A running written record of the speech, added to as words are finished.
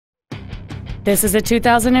This is a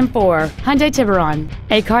 2004 Hyundai Tiburon,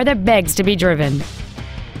 a car that begs to be driven.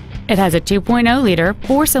 It has a 2.0-liter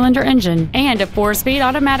four-cylinder engine and a 4-speed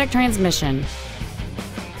automatic transmission.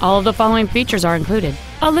 All of the following features are included: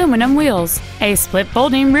 aluminum wheels, a split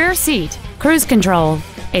folding rear seat, cruise control,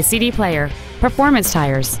 a CD player, performance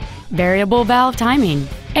tires, variable valve timing,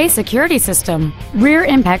 a security system, rear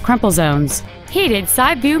impact crumple zones, heated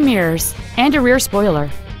side view mirrors, and a rear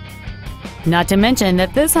spoiler. Not to mention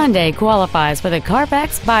that this Hyundai qualifies for the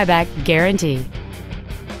Carfax buyback guarantee.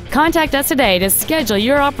 Contact us today to schedule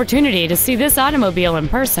your opportunity to see this automobile in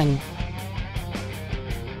person.